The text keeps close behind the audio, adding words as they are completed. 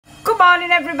Good morning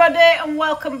everybody and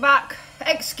welcome back.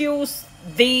 Excuse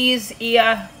these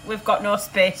here, we've got no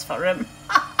space for them.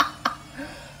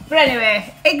 But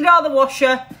anyway, ignore the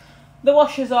washer. The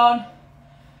washer's on.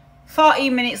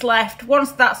 14 minutes left.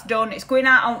 Once that's done, it's going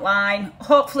out online.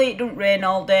 Hopefully it don't rain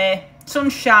all day.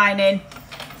 Sun's shining.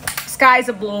 Skies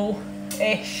are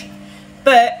blue-ish.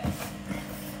 But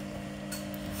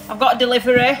I've got a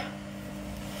delivery.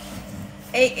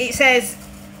 It says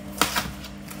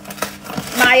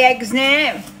my egg's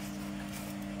name,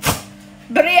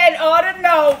 but he ain't ordered a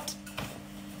note.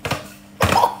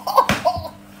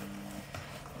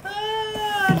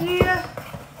 Oh dear.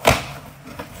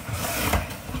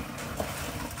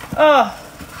 Oh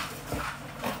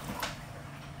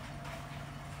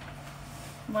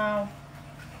wow,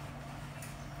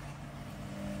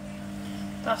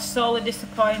 that's sorely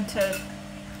disappointed.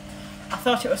 I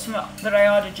thought it was something that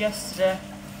I ordered yesterday,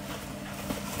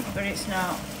 but it's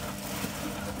not.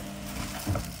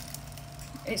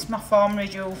 It's my foam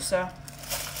reducer.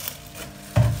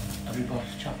 Have you bought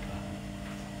a chopper?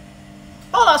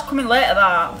 Oh, that's coming later,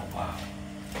 that. Oh, wow.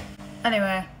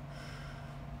 Anyway,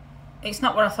 it's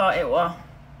not what I thought it was.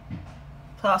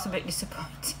 So that's a bit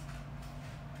disappointing.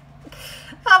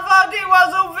 I thought it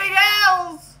was something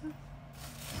else.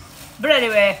 But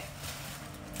anyway,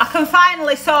 I can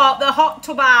finally sort the hot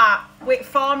tub out with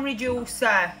foam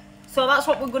reducer. So that's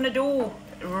what we're going to do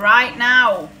right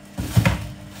now.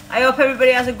 I hope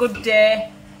everybody has a good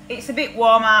day. It's a bit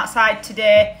warm outside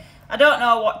today. I don't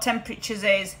know what temperatures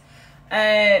is.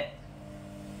 But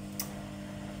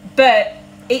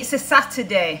it's a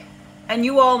Saturday. And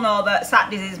you all know that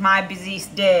Saturdays is my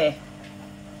busiest day.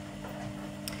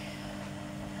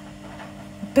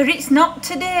 But it's not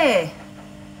today.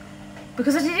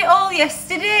 Because I did it all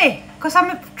yesterday. Because I'm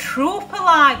a trooper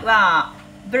like that.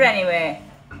 But anyway,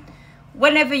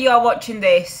 whenever you're watching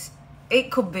this, it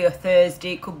could be a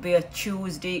Thursday, it could be a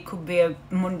Tuesday, it could be a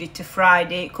Monday to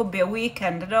Friday, it could be a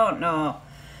weekend, I don't know.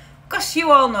 Because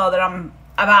you all know that I'm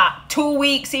about 2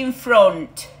 weeks in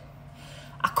front.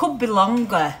 I could be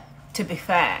longer, to be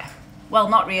fair. Well,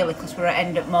 not really, because we're at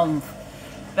end of month.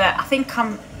 But I think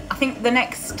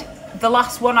the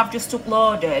last one I've just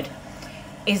uploaded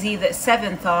is either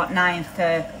 7th or 9th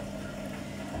of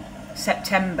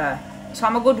September. So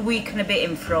I'm a good week and a bit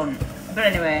in front. But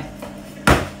anyway,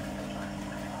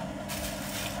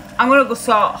 I'm going to go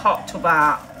sort hot tub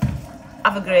out.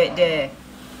 Have a great day.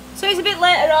 So it's a bit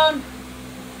later on.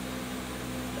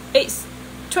 It's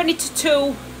 20 to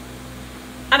 2.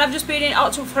 And I've just been in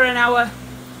hot tub for an hour.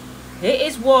 It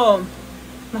is warm.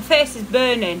 My face is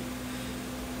burning.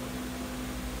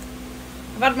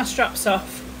 I've had my straps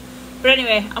off. But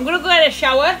anyway, I'm going to go get a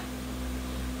shower.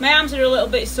 My arms are a little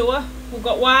bit sore. We've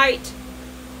got white.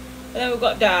 And then we've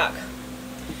got dark.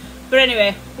 But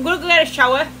anyway, I'm going to go get a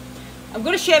shower. I'm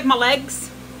going to shave my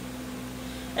legs,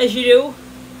 as you do.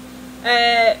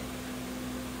 Oh,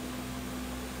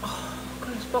 I've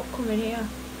got a spot coming here.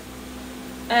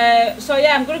 So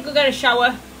yeah, I'm going to go get a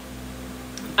shower.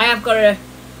 I have got a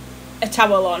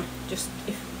towel on, just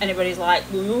if anybody's like,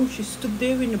 well, she stood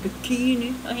there in a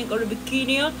bikini. I ain't got a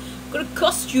bikini on. I've got a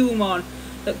costume on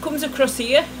that comes across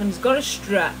here and it's got a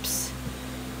straps.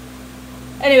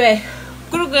 Anyway,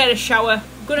 I'm going to go get a shower.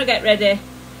 I'm going to get ready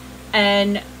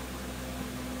and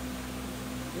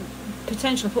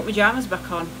potentially put my pyjamas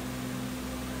back on.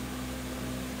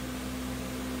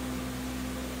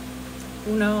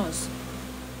 Who knows?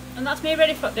 And that's me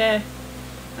ready for the day.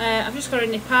 I've just got a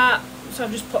nip out, so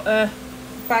I've just put a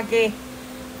baggy,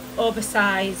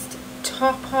 oversized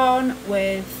top on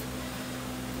with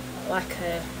like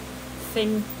a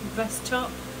thin vest top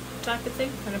type of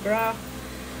thing and a bra.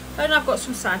 And I've got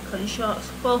some cycling shorts.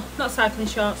 Well, not cycling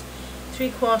shorts,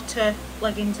 3/4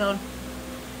 leggings on.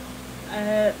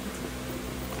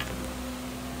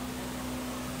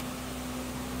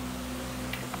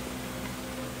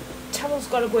 Towel's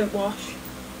got to go and wash.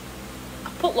 I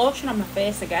put lotion on my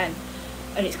face again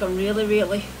and it's gone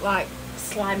really like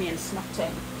slimy and snotty.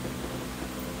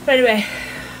 But anyway,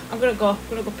 I'm gonna go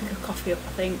pick a coffee up,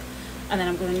 I think, and then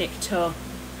I'm gonna nip to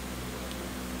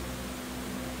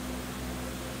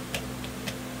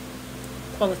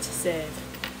Quality Save.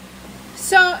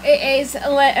 So it is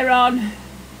later on.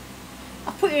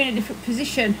 I've put you in a different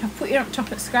position. I've put you up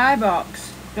top at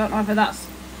Skybox. Don't know whether that's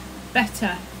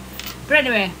better. But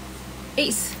anyway,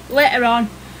 it's later on.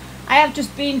 I have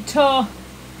just been to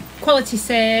Quality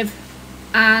Save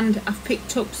and I've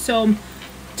picked up some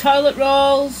toilet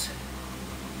rolls,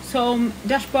 some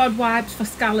dashboard wipes for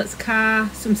Scarlett's car,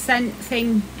 some scent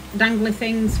thing, dangly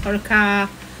things for a car.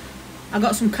 I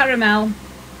got some caramel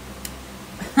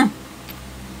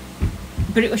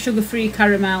but it was sugar-free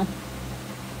caramel.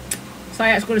 So I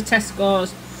had to go to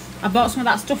Tesco's. I bought some of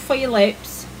that stuff for your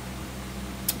lips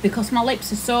because my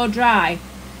lips are so dry,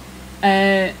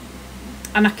 and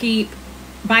I keep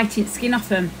biting skin off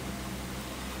them.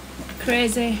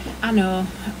 Crazy, I know,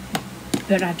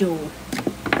 but I do.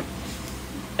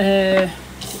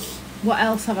 What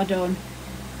else have I done?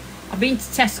 I've been to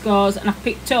Tesco's and I've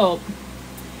picked up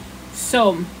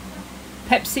some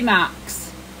Pepsi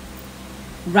Max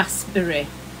raspberry.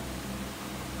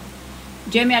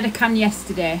 Jamie had a can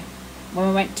yesterday when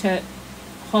we went to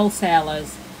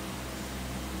wholesalers,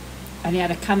 and he had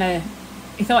a can of,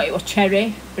 he thought it was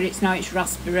cherry, but it's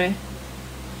raspberry,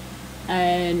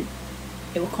 and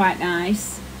it was quite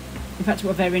nice. In fact, it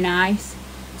was very nice.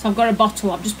 So I've got a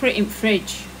bottle. I've just put it in the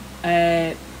fridge.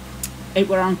 It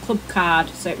were on club card,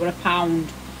 so it were £1,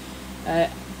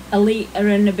 a litre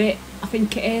and a bit, I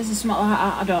think it is, or something like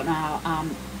that. I don't know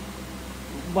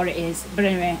what it is, but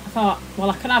anyway, I thought, well,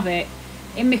 I can have it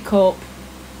in my cup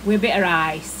with a bit of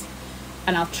ice,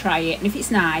 and I'll try it, and if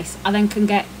it's nice, I then can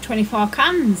get 24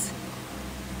 cans.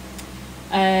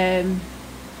 Yeah,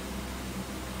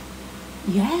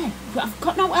 but I've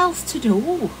got no else to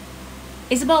do.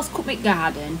 Isabel's cut my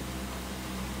garden.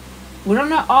 We're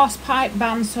on a horse pipe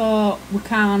ban, so we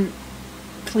can't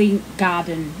clean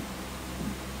garden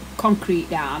concrete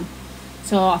down.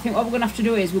 So I think what we're going to have to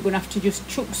do is we're going to have to just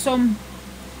chuck some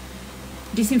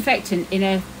disinfectant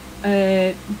in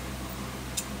a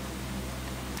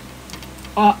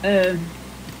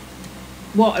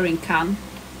watering can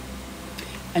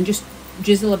and just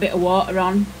drizzle a bit of water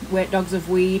on, wake dogs of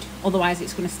weed, otherwise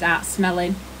it's going to start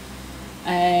smelling.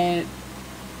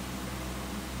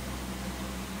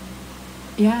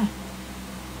 Yeah,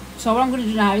 so what I'm going to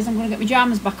do now is I'm going to get my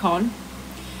pyjamas back on.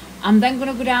 I'm then going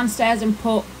to go downstairs and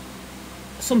put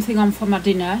something on for my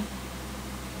dinner.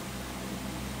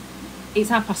 It's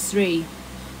 3:30,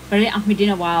 but I didn't have my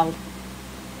dinner while,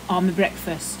 or my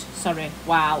breakfast, sorry,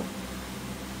 while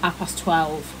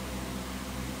 12:30.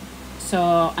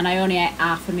 So, and I only ate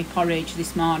half of my porridge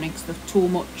this morning because there's too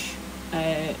much,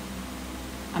 I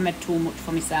made too much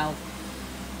for myself.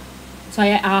 So I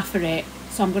ate half of it.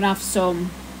 So I'm going to have some,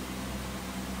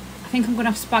 I think I'm going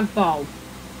to have spag bol.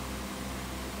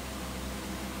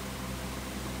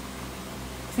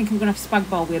 I think I'm going to have spag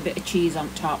bol with a bit of cheese on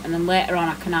top, and then later on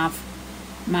I can have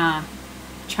my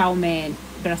chow mein,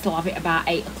 but I still have it about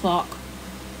 8 o'clock.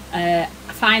 I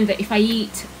find that if I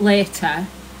eat later,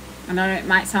 I know it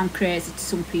might sound crazy to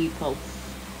some people,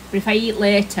 but if I eat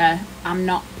later, I'm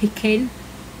not picking.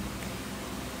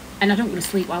 And I don't go to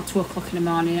sleep while 2 o'clock in the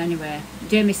morning anyway.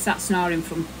 Jamie's sat snoring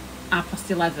from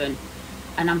 11:30,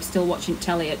 and I'm still watching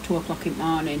telly at 2 o'clock in the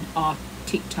morning, or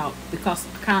TikTok, because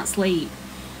I can't sleep.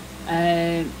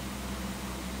 Yeah.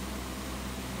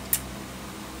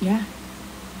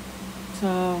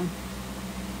 So,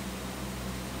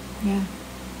 yeah,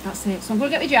 that's it. So I'm going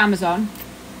to get my pyjamas on.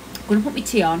 I'm going to put my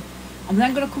tea on. I'm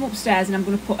then going to come upstairs and I'm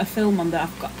going to put a film on that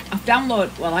I've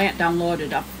downloaded. Well, I ain't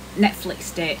downloaded. I've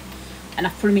Netflixed it. And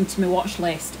I've put them into my watch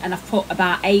list, and I've put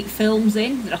about 8 films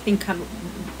in that I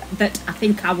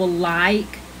think I will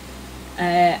like.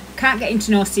 Can't get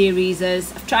into no series.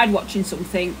 I've tried watching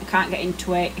something, I can't get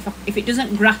into it. If it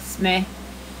doesn't grasp me,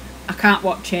 I can't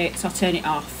watch it, so I turn it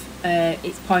off.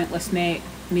 It's pointless me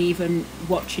even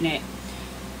watching it.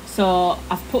 So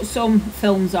I've put some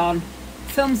films on,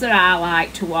 films that I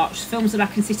like to watch, films that I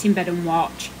can sit in bed and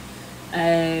watch.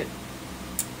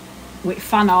 With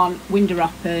fan on, window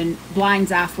open,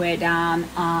 blinds halfway down,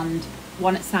 and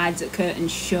one at sides at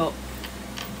curtains shut.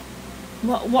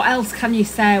 What else can you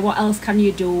say? What else can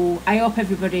you do? I hope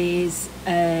everybody is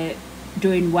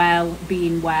doing well,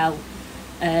 being well.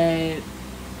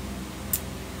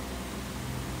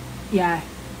 Yeah,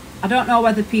 I don't know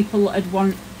whether people would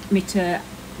want me to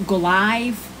go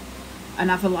live and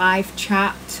have a live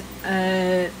chat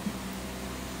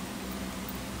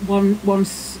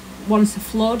once a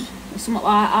flood or something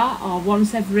like that, or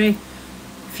once every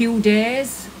few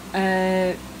days.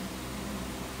 I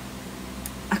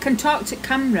can talk to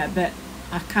camera, but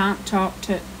I can't talk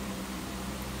to...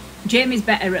 Jamie's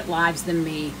better at lives than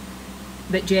me,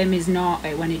 but Jamie's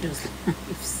naughty when he does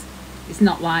lives. It's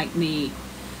not like me,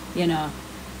 you know.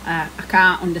 I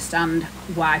can't understand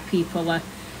why people are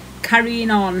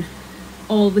carrying on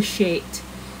all the shit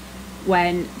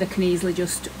when they can easily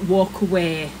just walk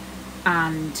away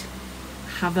and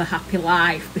have a happy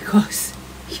life, because,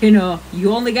 you know,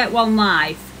 you only get one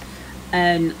life,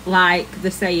 and like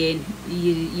the saying,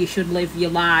 you should live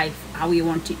your life how you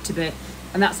want it to be,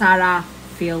 and that's how I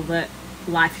feel that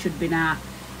life should be now.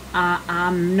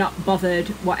 I'm not bothered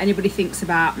what anybody thinks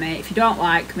about me. If you don't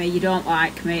like me, you don't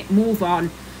like me. Move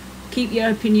on. Keep your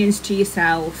opinions to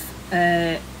yourself.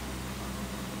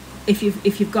 If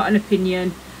you've got an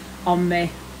opinion on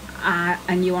me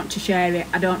and you want to share it,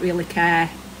 I don't really care.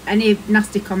 Any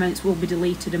nasty comments will be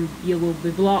deleted and you will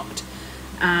be blocked.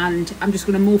 And I'm just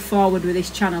going to move forward with this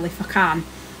channel if I can,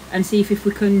 and see if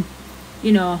we can,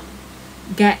 you know,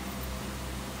 get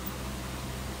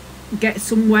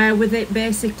somewhere with it.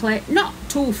 Basically, not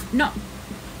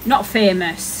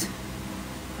famous.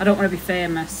 I don't want to be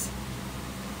famous,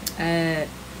 but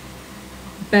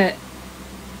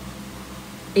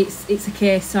it's a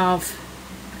case of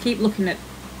I keep looking at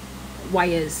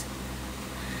wires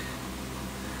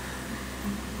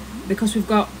because we've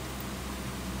got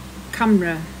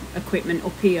camera equipment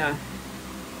up here.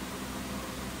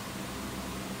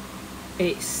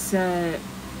 It's I've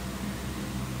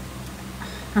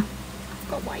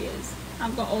got wires,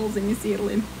 I've got holes in the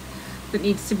ceiling that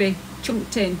needs to be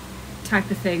chunked in, type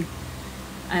of thing.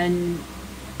 And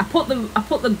I put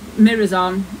the mirrors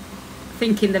on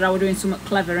thinking that I was doing something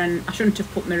clever, and I shouldn't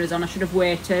have put mirrors on. I should have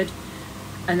waited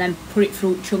and then put it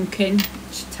through chunking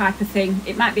type of thing.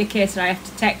 It might be a case that I have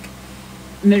to take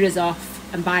mirrors off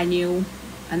and buy new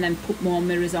and then put more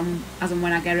mirrors on as and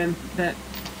when I get them, but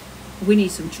we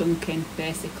need some chunking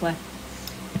basically.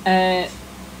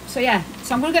 So yeah,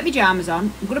 so I'm going to get my pyjamas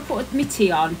on, I'm going to put my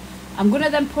tea on, I'm going to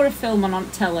then put a film on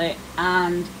telly,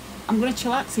 and I'm going to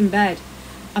chillax in bed.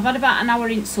 I've had about an hour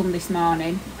in sun this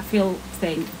morning, I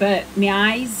think, but my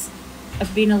eyes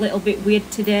have been a little bit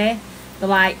weird today. They're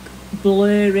like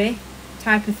blurry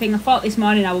type of thing. I thought this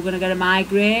morning I was going to get a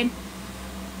migraine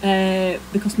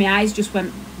because my eyes just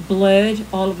went blurred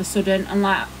all of a sudden, and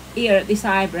like here at this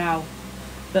eyebrow.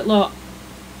 But look,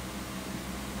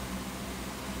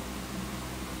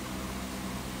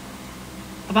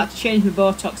 I've had to change my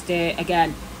Botox date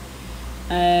again,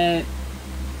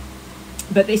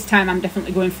 but this time I'm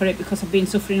definitely going for it because I've been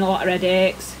suffering a lot of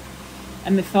headaches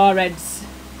and my forehead's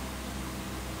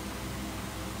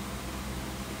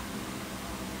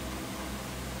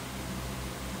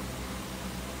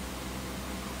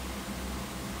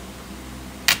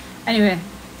anyway.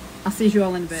 I'll see you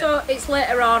all in a bit. So it's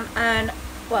later on, and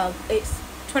well, it's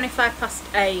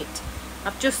 8:25.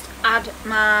 I've just had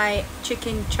my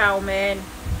chicken chow mein.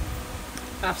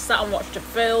 I've sat and watched a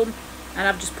film, and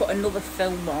I've just put another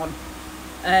film on.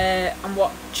 I'm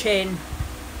watching.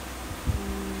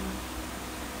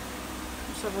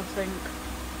 Let's have a think.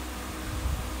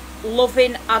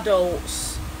 Loving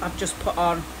Adults. I've just put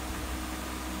on.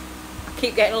 I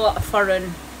keep getting a lot of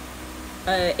foreign,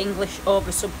 English over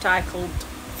subtitled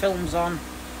films on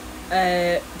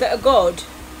that are good,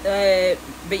 but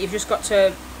you've got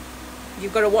to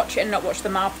watch it and not watch the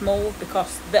mouth move,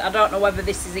 because I don't know whether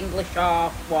this is English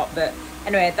or what, but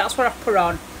anyway, that's what I've put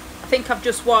on. I think I've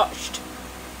just watched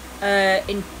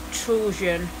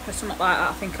Intrusion or something like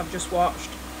that. I think I've just watched,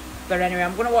 but anyway,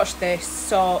 I'm gonna watch this,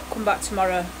 so come back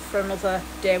tomorrow for another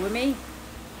day with me.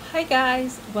 Hi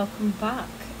guys, welcome back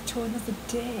to another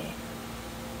day.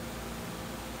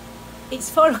 It's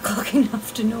 4 o'clock in the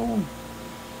afternoon,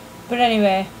 but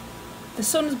anyway, the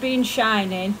sun's been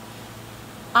shining.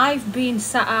 I've been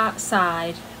sat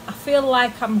outside. I feel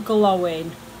like I'm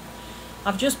glowing.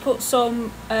 I've just put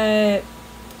some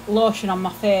lotion on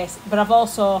my face, but I've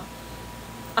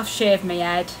shaved my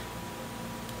head.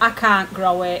 I can't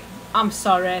grow it, I'm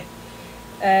sorry.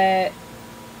 Yeah,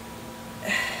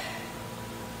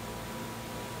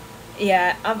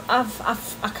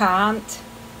 I can't.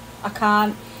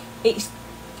 It's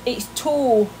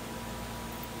too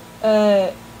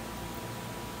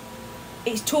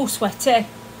sweaty.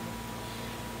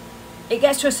 It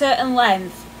gets to a certain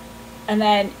length, and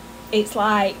then it's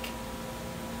like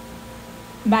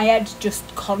my head's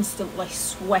just constantly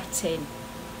sweating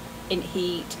in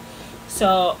heat.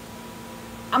 So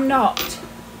I'm not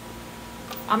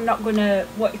gonna,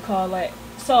 what you call it.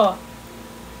 So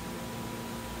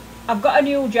I've got a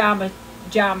new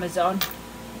pajamas on,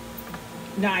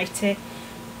 nighty,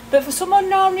 but for some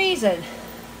unknown reason,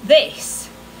 this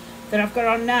that I've got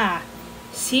on now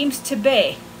seems to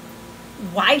be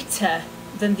whiter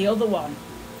than the other one.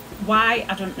 Why,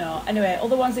 I don't know. Anyway,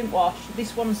 other one's in wash,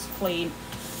 this one's clean.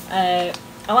 I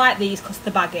like these because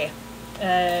they're baggy.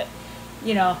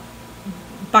 You know,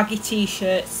 baggy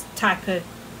t-shirts type of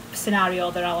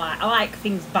scenario that I like. I like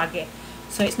things baggy,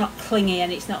 so it's not clingy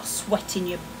and it's not sweating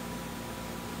your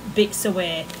bits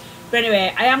away. But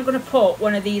anyway, I am going to put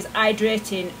one of these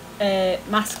hydrating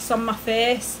masks on my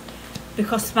face,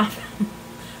 because my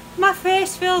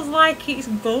face feels like it's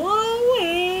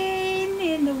glowing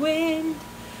in the wind.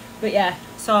 But yeah,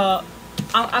 so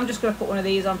I'm just going to put one of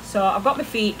these on. So I've got my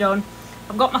feet done,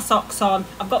 I've got my socks on,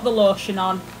 I've got the lotion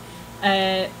on.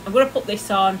 I'm going to put this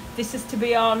on. This is to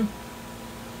be on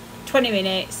 20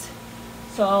 minutes.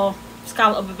 So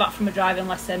Scarlett will be back from a driving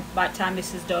lesson by the time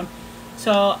this is done.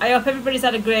 So I hope everybody's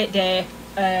had a great day.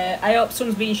 I hope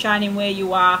sun's been shining where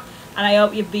you are, and I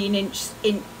hope you've been in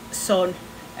sun.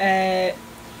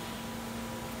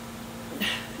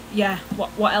 Yeah,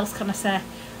 what else can I say?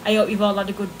 I hope you've all had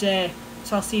a good day.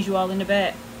 So I'll see you all in a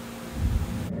bit.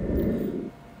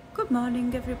 Good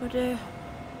morning, everybody.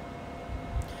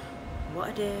 What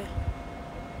a day.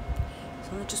 It's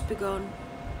only just begun.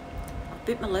 I've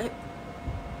bit my lip,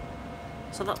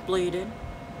 so that's bleeding.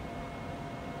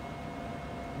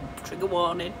 Trigger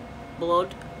warning.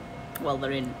 Blood. Well,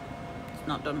 they're in. It's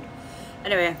not done.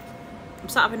 Anyway, I'm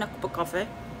sat having a cup of coffee.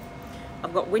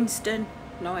 I've got Winston.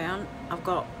 No, I ain't. I've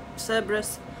got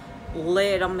Cerberus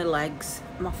laid on my legs.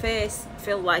 My face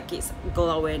feels like it's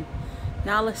glowing.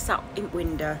 Nala sat in the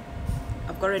window.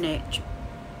 I've got an itch.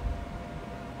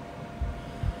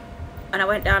 And I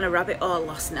went down a rabbit hole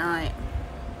last night.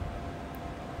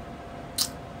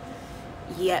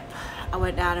 Yep, I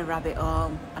went down a rabbit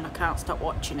hole and I can't stop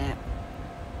watching it.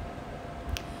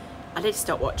 I did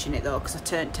stop watching it though because I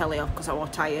turned telly off because I was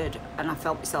tired and I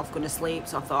felt myself going to sleep,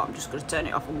 so I thought I'm just going to turn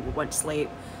it off and went to sleep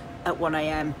at 1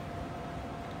 AM.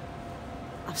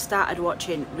 I've started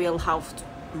watching The Real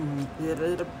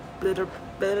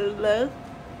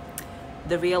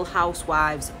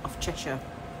Housewives of Cheshire.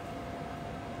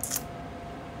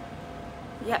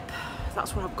 Yep,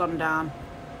 that's what I've gone down.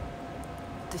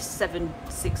 The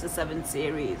 6 or 7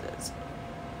 series.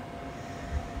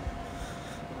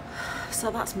 So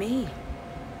that's me.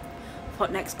 For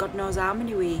next God knows how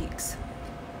many weeks.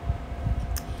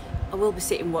 I will be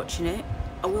sitting watching it.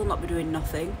 I will not be doing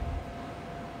nothing.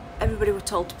 Everybody were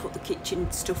told to put the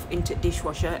kitchen stuff into the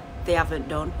dishwasher. They haven't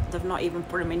done. They've not even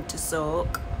put them into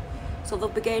soak. So they'll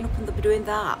be getting up and they'll be doing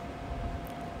that.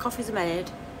 Coffees are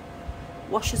made.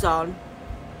 Washer's on.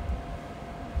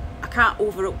 I can't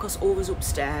over up because Over's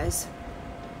upstairs.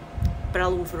 But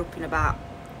I'll over up in about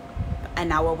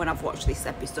an hour when I've watched this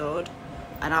episode.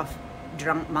 And I've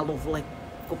drank my lovely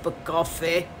cup of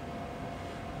coffee.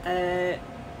 And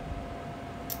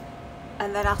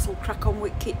then I'll crack on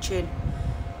with kitchen.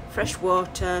 Fresh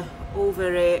water,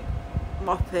 over it,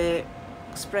 mop it,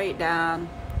 spray it down,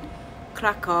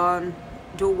 crack on,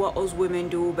 do what us women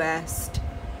do best,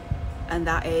 and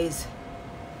that is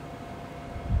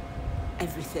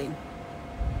everything,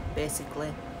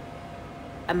 basically.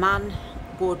 A man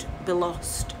would be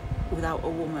lost without a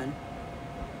woman.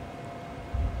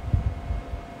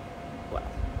 Well,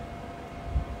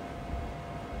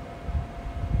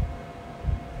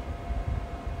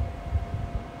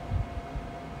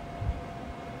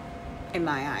 in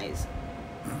my eyes.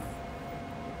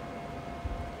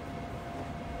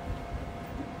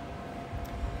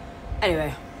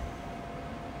 Anyway,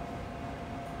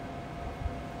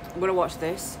 I'm gonna watch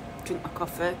this, drink my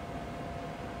coffee.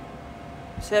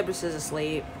 Cerberus is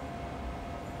asleep.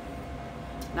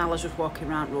 Nala's just walking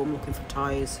around the room looking for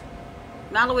toys.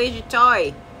 Nala, where's your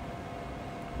toy?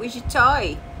 Where's your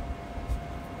toy?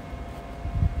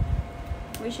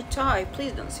 Where's your toy?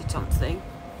 Please don't sit on the thing.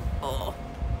 Oh.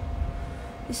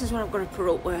 This is what I'm going to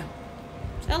put up with.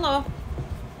 Hello.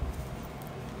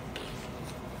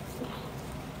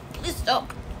 Please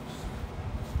stop.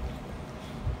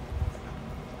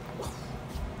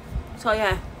 So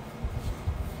yeah.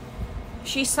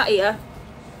 She sat here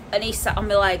and he sat on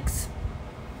my legs.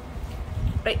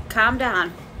 Right, calm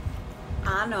down.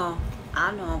 I know.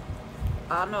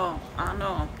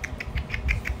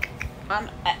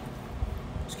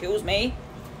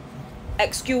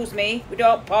 Excuse me, we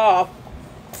don't paw.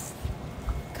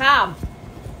 Calm.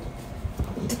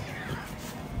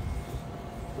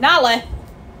 Nala.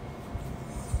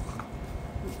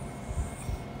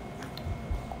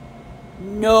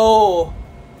 No.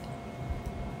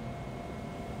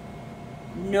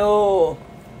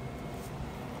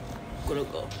 Gonna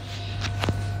go.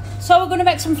 So we're gonna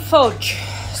make some fudge.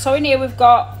 So in here we've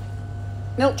got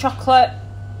milk chocolate,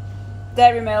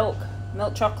 dairy milk,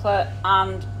 milk chocolate,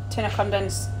 and tin of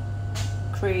condensed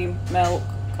cream milk,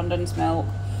 condensed milk.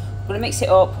 I'm going to mix it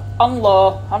up on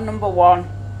low, on number 1,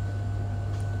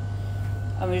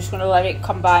 and we're just going to let it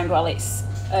combine while it's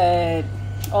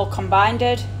all combined.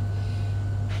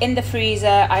 In the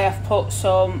freezer I have put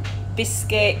some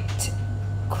biscuit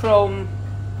crumb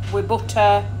with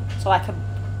butter, so like a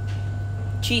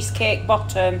cheesecake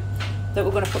bottom that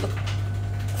we're going to put the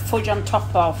fudge on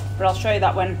top of, but I'll show you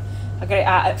that when I get it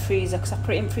out of the freezer because I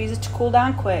put it in the freezer to cool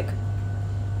down quick.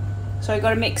 So you've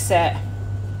got to mix it.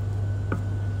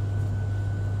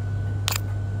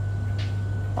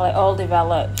 Well, it all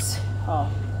develops, or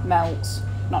melts,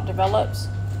 not develops.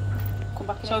 Come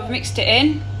back in. So we've mixed it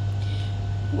in.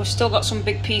 We've still got some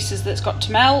big pieces that's got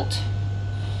to melt.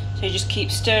 So you just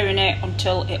keep stirring it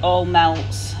until it all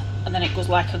melts, and then it goes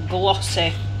like a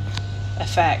glossy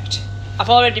effect. I've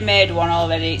already made one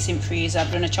already, it's in freezer.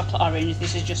 I've done a chocolate orange,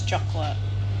 this is just chocolate.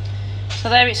 So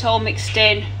there it's all mixed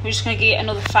in. We're just going to give it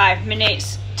another 5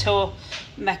 minutes to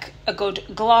make a good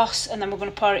gloss, and then we're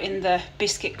going to pour it in the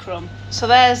biscuit crumb. So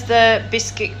there's the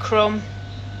biscuit crumb.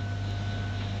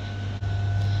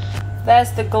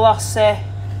 There's the glossy.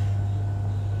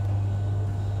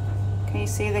 Can you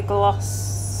see the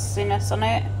glossiness on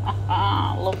it?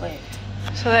 Love it.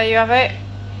 So there you have it.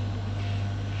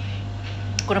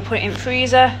 I'm going to put it in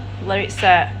freezer, let it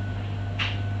set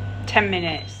 10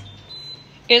 minutes.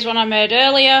 Here's one I made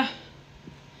earlier.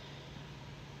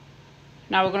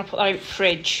 Now we're going to put that in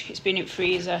fridge. It's been in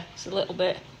freezer. It's a little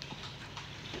bit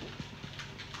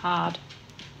hard.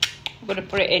 We're going to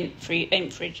put it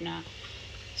in fridge now.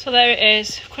 So there it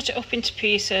is. Cut it up into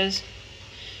pieces.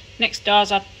 Next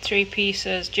door's had 3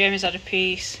 pieces. Jamie's had a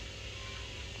piece.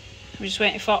 We're just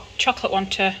waiting for chocolate one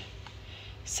to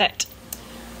set.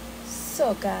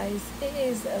 So guys, it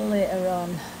is later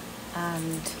on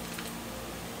and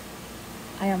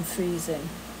I am freezing.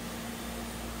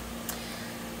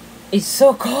 It's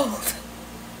so cold.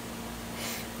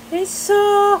 It's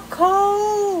so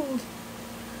cold.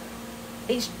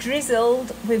 It's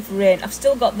drizzled with rain. I've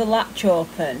still got the latch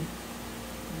open.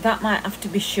 That might have to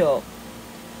be shut.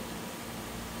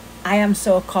 I am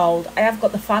so cold. I have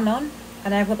got the fan on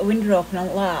and I've got the window open on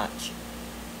the latch.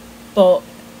 But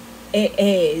it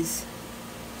is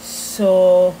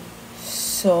so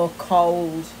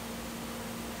cold.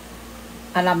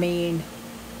 And I mean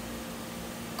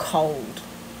cold.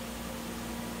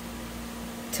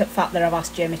 To the fact that I've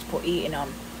asked Jamie to put heating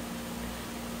on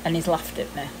and he's laughed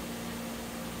at me.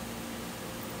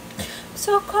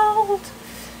 So cold.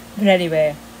 But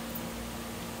anyway,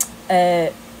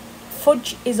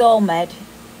 fudge is all made.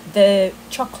 The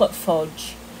chocolate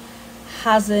fudge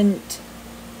hasn't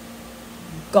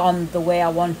gone the way I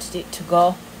wanted it to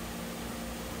go.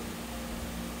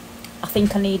 I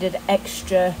think I needed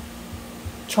extra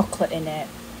chocolate in it,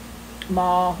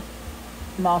 more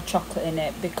chocolate in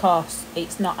it, because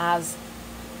it's not as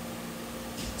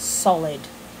solid.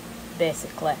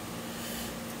 Basically,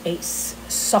 it's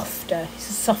softer. It's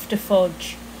a softer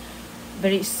fudge,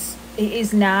 but it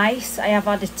is nice. I have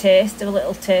had a taste, a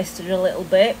little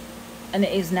bit, and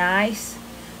it is nice.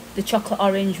 The chocolate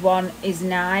orange one is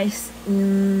nice.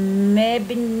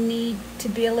 Maybe need to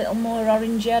be a little more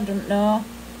orangey, I don't know,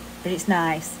 but it's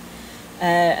nice.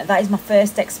 That is my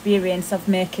first experience of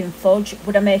making fudge.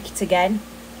 Would I make it again?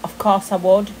 Of course I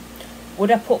would. Would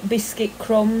I put biscuit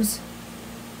crumbs?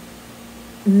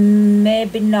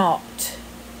 Maybe not.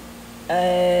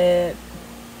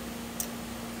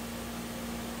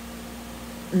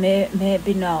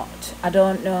 Maybe not. I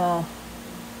don't know.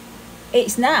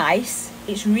 It's nice.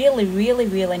 It's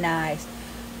really nice.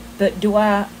 But does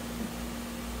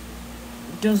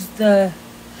the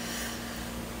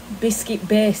biscuit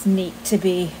base need to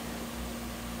be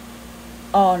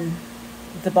on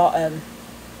the bottom?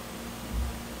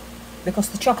 Because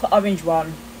the chocolate orange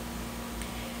one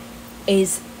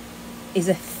is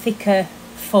a thicker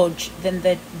fudge than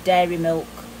the dairy milk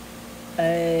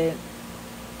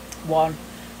one,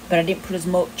 but I didn't put as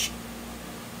much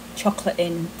chocolate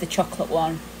in the chocolate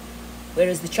one,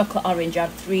 whereas the chocolate orange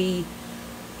had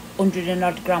 300 and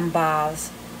odd gram bars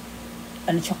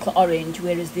and a chocolate orange,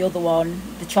 whereas the other one,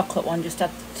 the chocolate one, just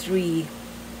had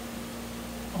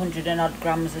 300 and odd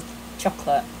grams of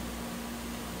chocolate.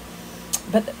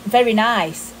 But very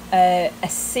nice. A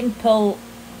simple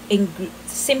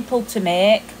to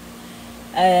make.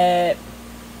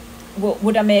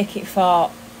 Would I make it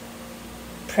for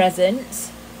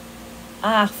presents?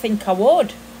 I think I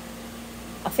would.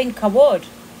 I think I would.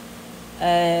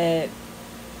 I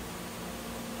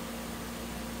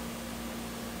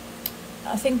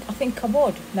think I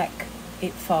would make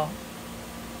it for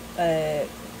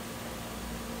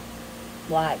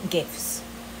like gifts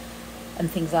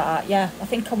and things like that. Yeah, I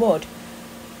think I would.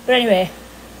 But anyway,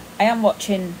 I am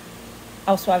watching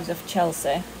Housewives of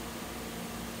Chelsea.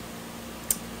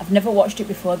 I've never watched it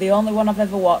before. The only one I've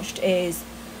ever watched is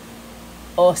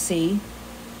OC,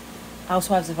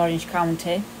 Housewives of Orange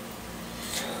County.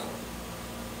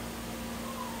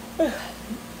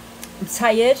 I'm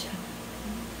tired.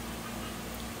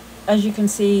 As you can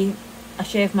see, I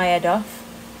shaved my head off.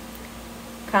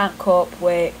 Can't cope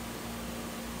with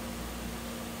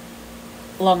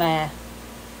long hair.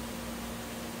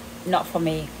 Not for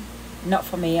me. Not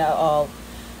for me at all.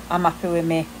 I'm happy with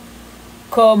me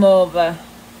comb over,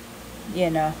 you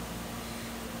know.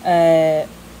 Yeah,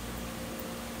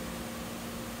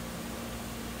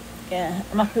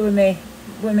 I'm happy with me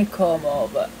comb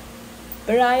over.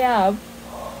 But I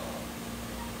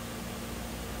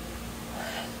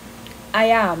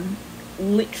am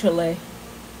literally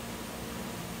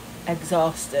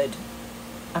exhausted.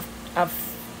 I've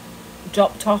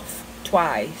dropped off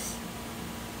twice,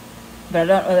 but I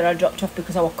don't know whether I dropped off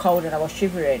because I was cold and I was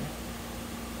shivering,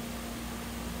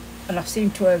 and I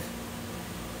seem to have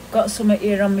got something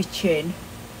here on my chin,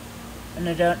 and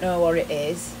I don't know what it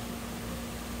is.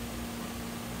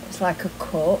 It's like a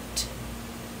cut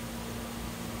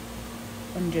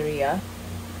under here.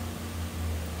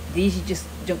 These you just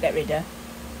don't get rid of.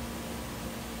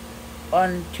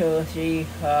 1, 2, 3,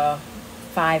 4,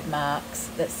 5 marks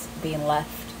that's being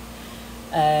left.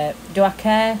 Do I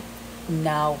care?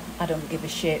 No, I don't give a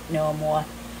shit no more.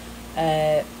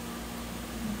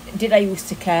 Did I used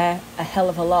to care? A hell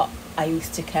of a lot I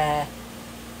used to care.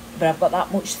 But I've got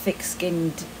that much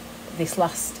thick-skinned this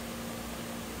last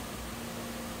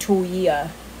 2 years.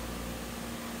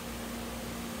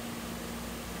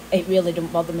 It really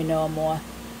don't bother me no more.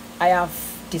 I have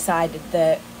decided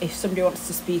that if somebody wants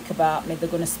to speak about me, they're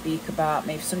going to speak about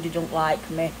me. If somebody don't like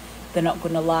me, they're not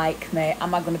going to like me.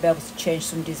 Am I going to be able to change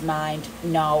somebody's mind?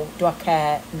 No. Do I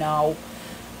care? No.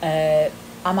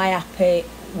 Am I happy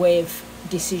with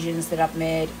decisions that I've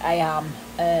made? I am,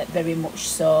 very much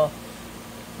so.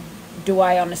 Do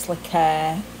I honestly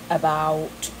care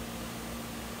about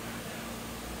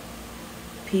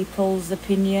people's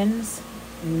opinions?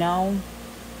 No.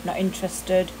 Not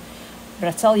interested. But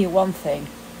I tell you one thing,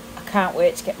 I can't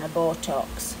wait to get my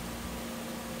Botox,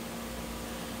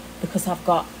 because I've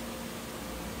got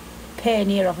pain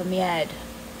here over my head,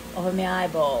 over my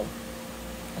eyeball,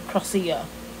 across here,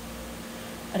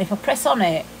 and if I press on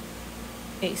it,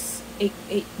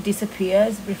 it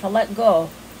disappears. But if I let go,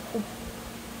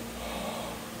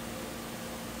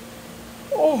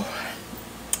 oh.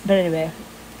 But anyway,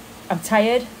 I'm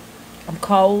tired, I'm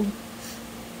cold.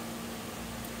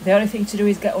 The only thing to do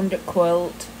is get under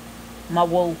quilt, my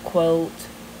wool quilt,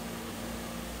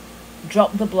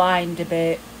 drop the blind a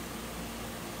bit,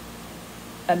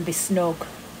 and be snug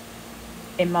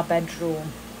in my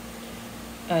bedroom.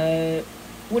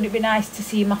 Would it be nice to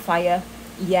see my fire?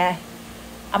 Yeah.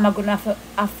 Am I going to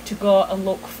have to go and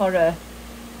look for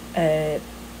a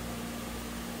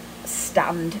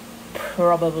stand?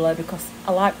 Probably, because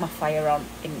I like my fire on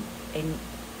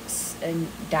in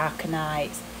darker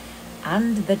nights.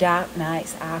 And the dark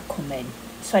nights are coming.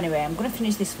 So anyway, I'm going to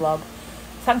finish this vlog.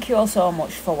 Thank you all so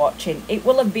much for watching. It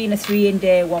will have been a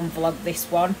 3-in-1 vlog, this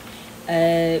one.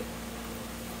 But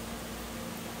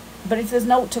if there's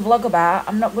no to vlog about,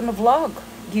 I'm not going to vlog.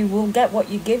 You will get what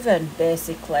you're given,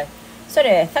 basically. So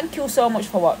anyway, thank you so much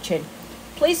for watching.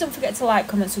 Please don't forget to like,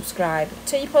 comment, subscribe.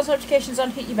 Turn your post notifications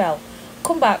on, hit your bell.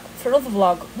 Come back for another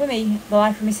vlog with me, The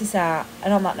Life of Mrs. R.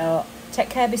 And on that note, take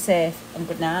care, be safe, and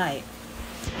good night.